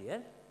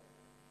earlier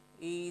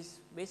is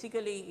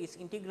basically is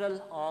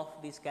integral of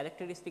this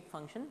characteristic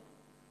function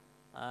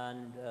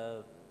and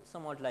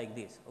somewhat like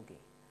this. Okay.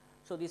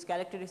 So, this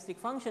characteristic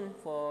function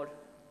for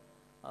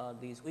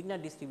this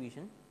Wigner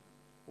distribution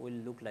will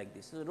look like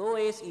this. So, rho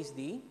s is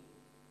the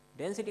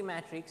density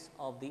matrix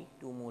of the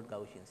 2 mode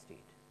Gaussian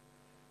state.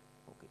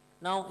 Okay.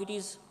 Now, it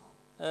is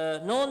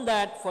known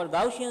that for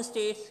Gaussian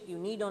states you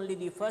need only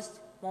the first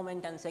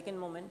moment and second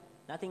moment,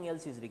 nothing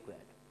else is required.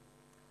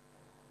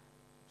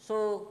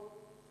 So,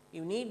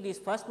 you need these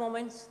first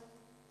moments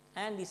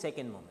and the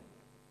second moment.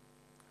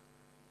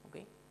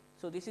 Okay.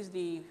 So, this is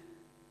the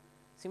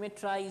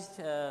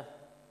symmetrized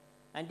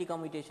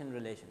anti-commutation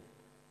relation.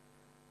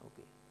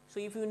 Okay. So,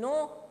 if you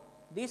know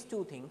these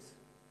two things,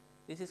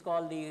 this is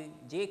called the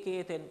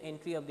jkth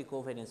entry of the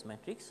covariance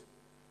matrix,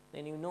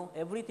 then you know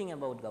everything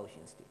about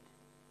Gaussian state.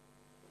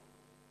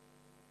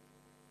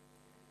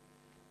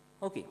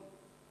 Okay.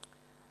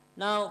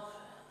 Now,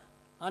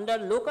 under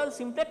local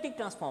symplectic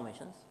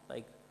transformations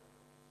like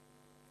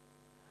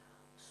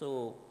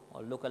so,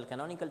 or local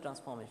canonical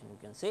transformation you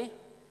can say,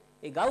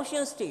 a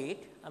Gaussian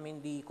state, I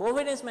mean the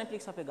covariance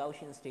matrix of a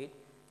Gaussian state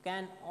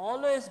can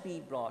always be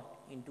brought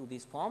into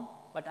this form,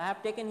 but I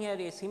have taken here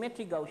a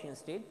symmetric Gaussian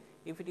state.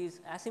 If it is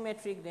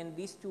asymmetric, then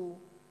these two,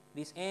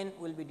 this n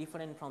will be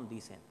different from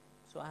this n.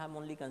 So, I have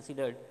only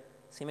considered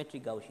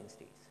symmetric Gaussian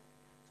states.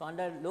 So,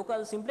 under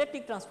local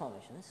symplectic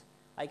transformations,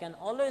 I can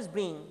always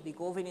bring the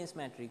covariance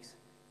matrix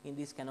in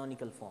this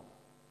canonical form.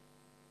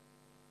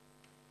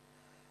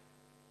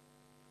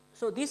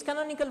 So, this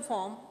canonical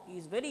form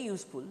is very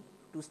useful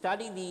to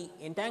study the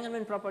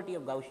entanglement property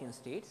of Gaussian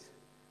states.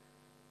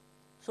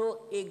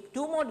 So, a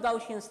 2 mode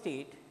Gaussian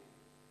state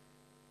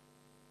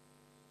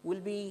will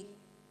be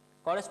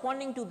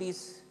corresponding to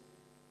this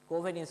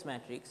covariance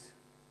matrix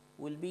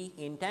will be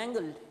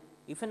entangled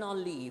if and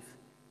only if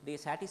they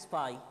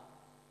satisfy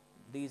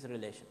these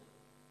relation.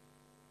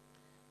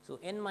 So,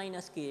 n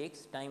minus k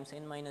x times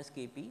n minus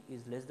k p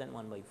is less than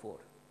 1 by 4.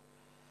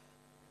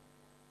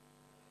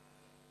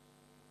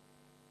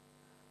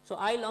 So,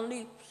 I will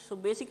only, so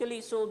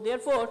basically, so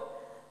therefore,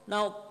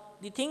 now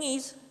the thing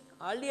is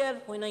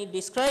earlier when I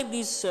described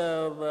this 2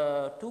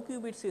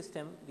 qubit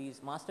system,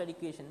 this master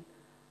equation,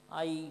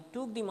 I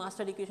took the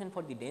master equation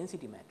for the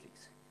density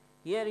matrix.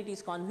 Here it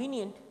is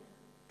convenient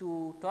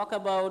to talk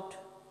about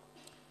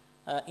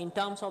in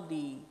terms of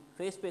the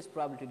phase space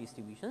probability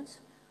distributions.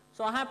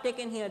 So, I have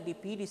taken here the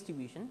p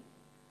distribution.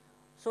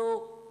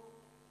 So,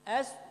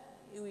 as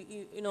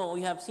you know,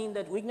 we have seen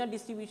that Wigner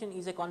distribution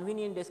is a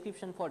convenient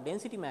description for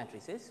density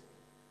matrices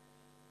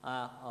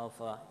of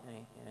a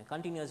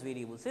continuous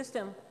variable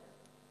system.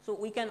 So,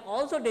 we can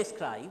also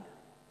describe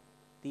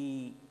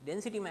the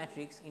density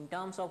matrix in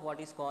terms of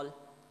what is called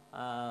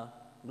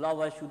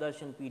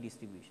Glover-Sudarshan p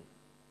distribution.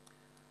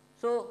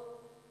 So,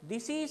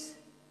 this is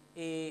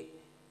a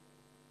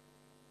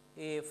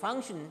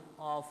function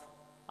of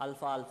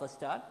alpha alpha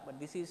star, but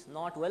this is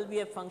not well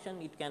behaved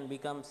function, it can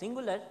become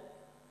singular.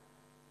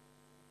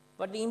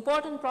 But the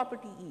important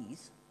property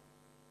is,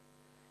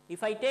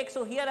 if I take,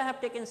 so here I have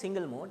taken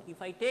single mode,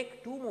 if I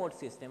take 2 mode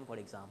system for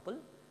example,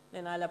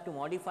 then I will have to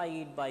modify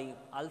it by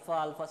alpha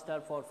alpha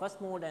star for first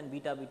mode and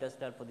beta beta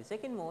star for the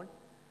second mode,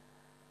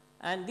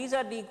 and these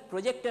are the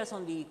projectors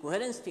on the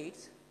coherent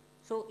states.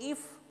 So, if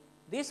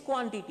this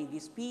quantity,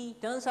 this p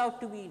turns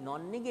out to be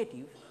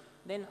non-negative,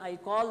 then I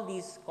call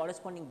this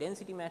corresponding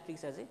density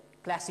matrix as a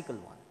classical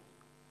one.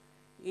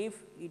 If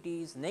it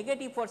is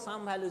negative for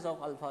some values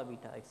of alpha,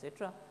 beta,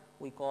 etc.,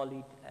 we call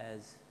it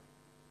as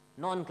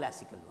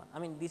non-classical one. I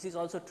mean, this is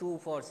also true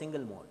for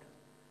single mode.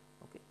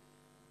 Okay.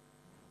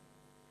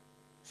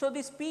 So,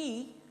 this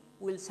p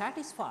will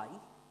satisfy,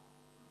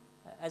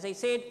 as I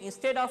said,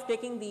 instead of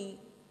taking the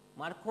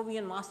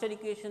Markovian master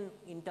equation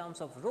in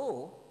terms of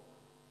rho,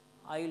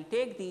 I will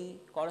take the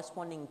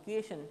corresponding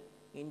equation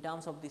in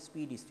terms of this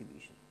p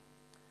distribution.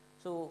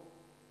 So,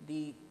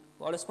 the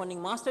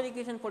corresponding master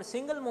equation for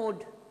single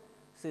mode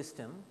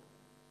system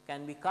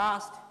can be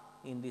cast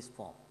in this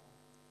form.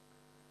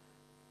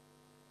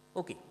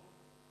 Okay.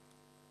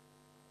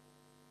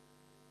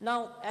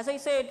 Now, as I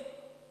said,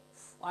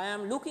 I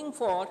am looking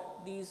for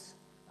these,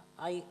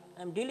 I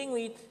am dealing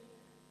with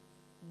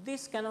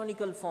this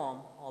canonical form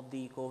of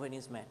the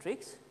covariance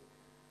matrix,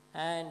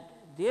 and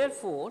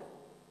therefore,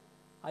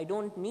 I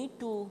do not need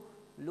to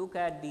look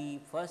at the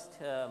first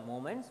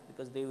moments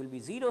because they will be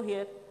 0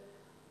 here.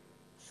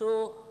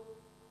 So,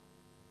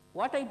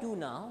 what I do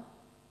now?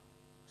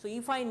 So,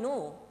 if I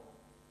know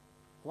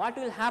what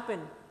will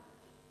happen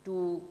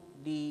to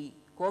the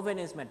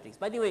covariance matrix.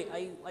 By the way,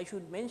 I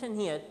should mention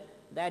here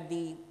that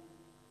the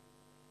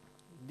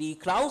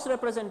Krauss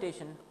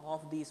representation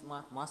of this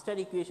master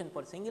equation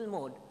for single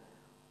mode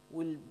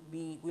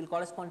will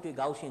correspond to a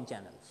Gaussian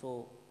channel.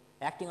 So,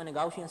 acting on a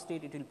Gaussian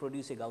state, it will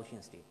produce a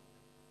Gaussian state.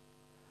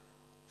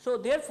 So,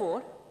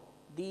 therefore,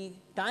 the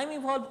time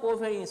evolved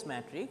covariance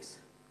matrix,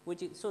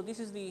 which is, so this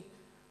is the,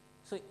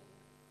 so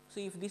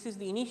if this is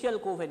the initial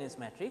covariance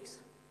matrix,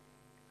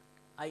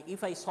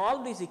 if I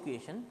solve this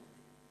equation,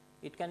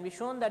 it can be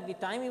shown that the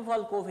time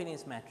evolved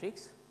covariance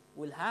matrix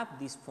will have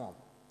this form.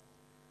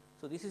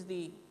 So, this is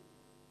the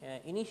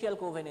initial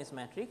covariance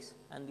matrix,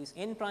 and this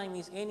n prime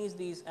is n is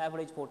this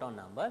average photon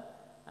number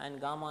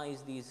and gamma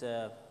is this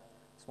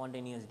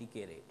spontaneous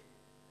decay rate.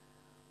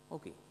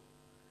 Okay.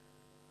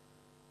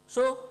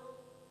 So,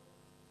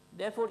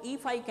 therefore,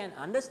 if I can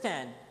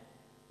understand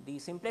the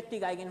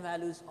symplectic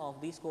eigenvalues of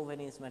this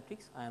covariance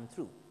matrix, I am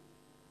through,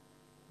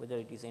 whether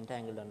it is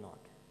entangled or not.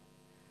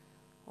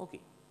 Okay.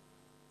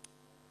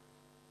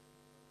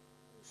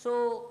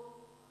 So,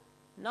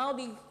 now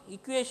the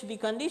equation, the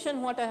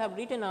condition what I have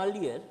written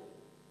earlier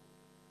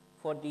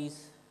for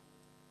this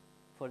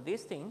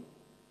thing.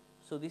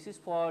 So, this is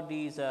for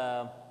this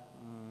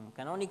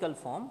canonical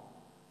form,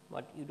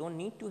 but you do not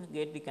need to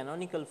get the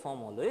canonical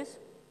form always,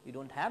 you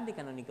do not have the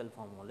canonical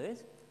form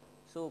always.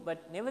 So,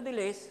 but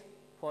nevertheless,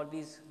 for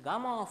this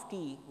gamma of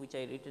t which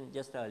I written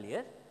just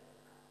earlier.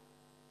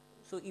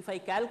 So, if I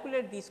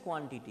calculate this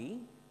quantity,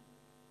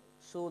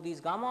 so this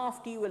gamma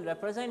of t will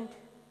represent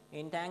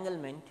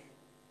entanglement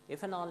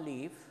if and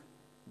only if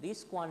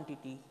this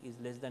quantity is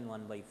less than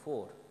 1 by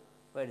 4,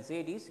 where z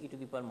is e to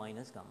the power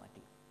minus gamma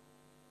t.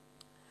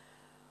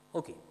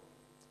 Okay.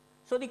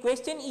 So, the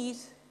question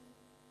is,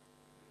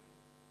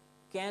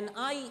 can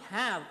I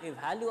have a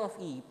value of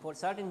E for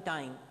certain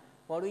time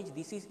for which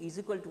this is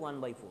equal to 1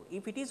 by 4?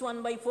 If it is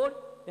 1 by 4,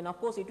 then of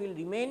course, it will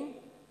remain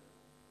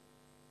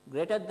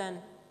greater than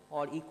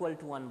or equal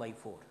to 1 by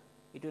 4.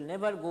 It will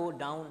never go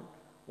down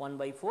 1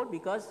 by 4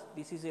 because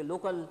this is a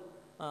local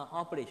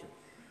operation.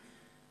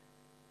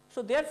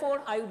 So,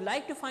 therefore, I would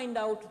like to find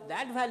out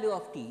that value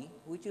of t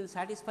which will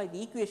satisfy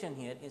the equation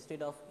here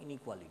instead of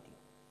inequality,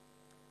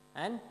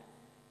 and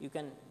you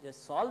can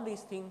just solve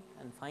this thing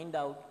and find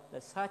out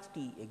that such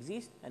t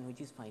exists and which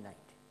is finite.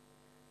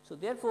 So,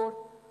 therefore,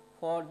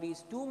 for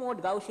these 2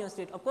 mode Gaussian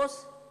state, of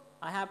course,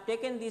 I have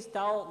taken this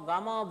tau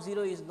gamma of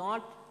 0 is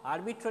not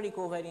arbitrary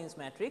covariance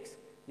matrix,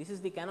 this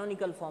is the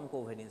canonical form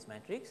covariance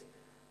matrix.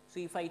 So,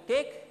 if I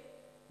take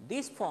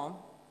this form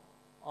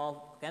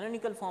of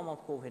canonical form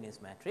of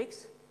covariance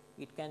matrix,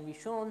 it can be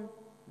shown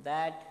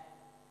that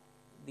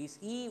this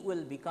E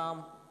will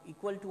become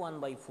equal to 1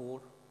 by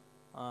 4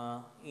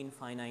 in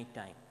finite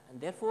time,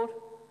 and therefore,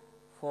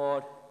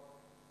 for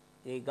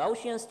a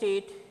Gaussian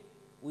state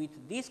with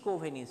this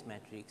covariance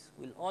matrix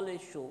will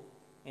always show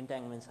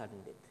entanglement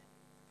sudden death.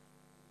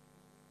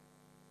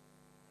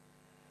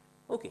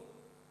 Okay.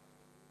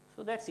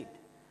 So, that is it.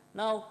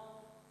 Now,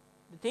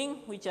 the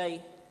thing which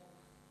I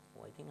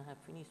think I have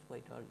finished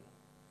quite early.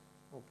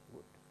 Okay,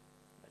 good,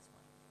 that is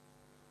fine.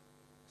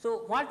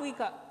 So, what we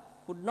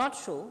could not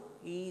show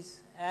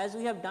is, as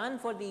we have done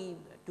for the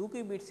 2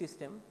 qubit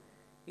system,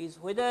 is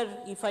whether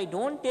if I do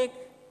not take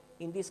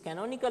in this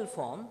canonical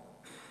form,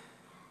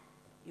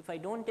 if I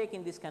do not take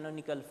in this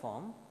canonical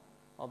form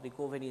of the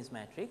covariance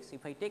matrix,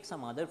 if I take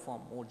some other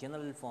form, more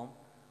general form,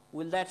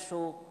 will that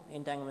show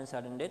entanglement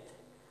sudden death?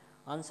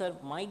 Answer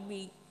might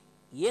be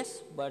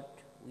yes, but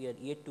we are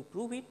yet to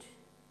prove it.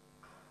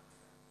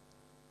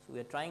 So, we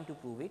are trying to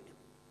prove it.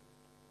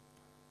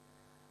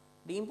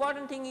 The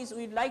important thing is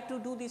we would like to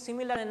do the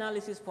similar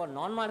analysis for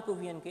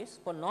non-Markovian case.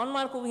 For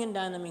non-Markovian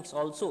dynamics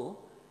also,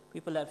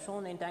 people have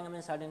shown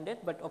entanglement sudden death,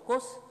 but of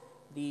course,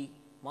 the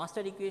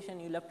master equation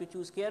you will have to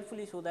choose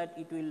carefully so that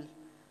it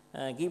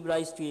will give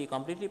rise to a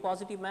completely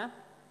positive map.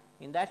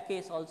 In that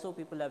case also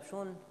people have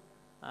shown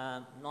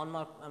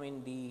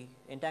the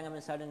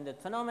entanglement sudden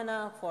death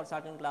phenomena for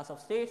certain class of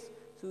states.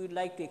 So, we would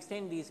like to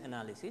extend these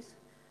analysis.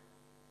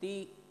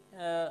 It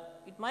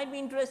might be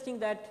interesting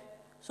that,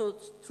 so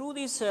through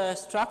this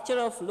structure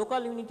of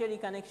local unitary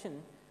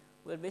connection,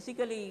 we are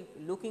basically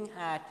looking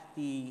at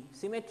the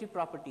symmetry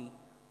property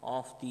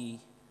of the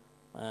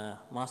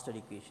master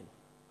equation.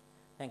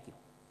 Thank you.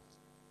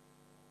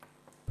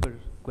 For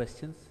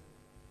questions?